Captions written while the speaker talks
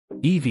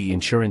EV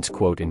insurance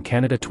quote in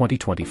Canada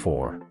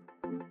 2024.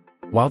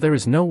 While there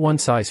is no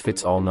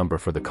one-size-fits-all number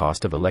for the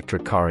cost of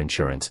electric car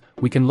insurance,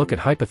 we can look at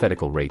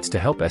hypothetical rates to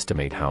help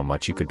estimate how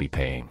much you could be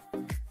paying.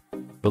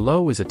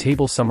 Below is a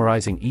table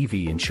summarizing EV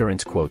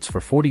insurance quotes for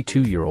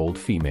 42-year-old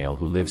female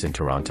who lives in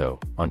Toronto,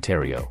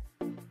 Ontario.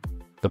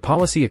 The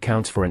policy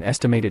accounts for an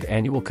estimated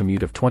annual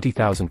commute of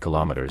 20,000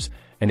 kilometers,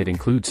 and it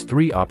includes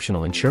 3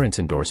 optional insurance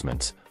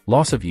endorsements: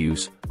 loss of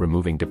use,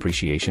 removing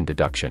depreciation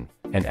deduction,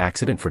 and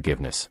accident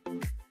forgiveness.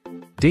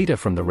 Data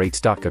from the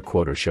Rates.ca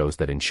quoter shows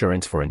that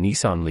insurance for a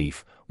Nissan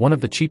Leaf, one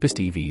of the cheapest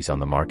EVs on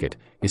the market,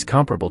 is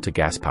comparable to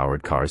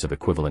gas-powered cars of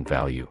equivalent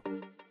value.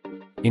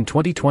 In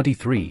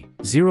 2023,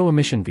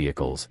 zero-emission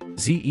vehicles,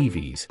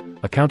 ZEVs,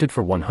 accounted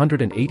for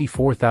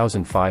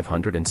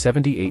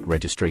 184,578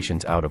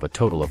 registrations out of a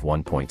total of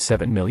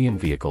 1.7 million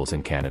vehicles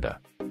in Canada.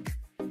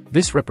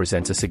 This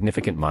represents a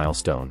significant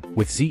milestone,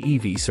 with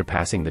ZEVs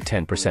surpassing the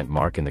 10%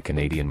 mark in the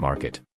Canadian market.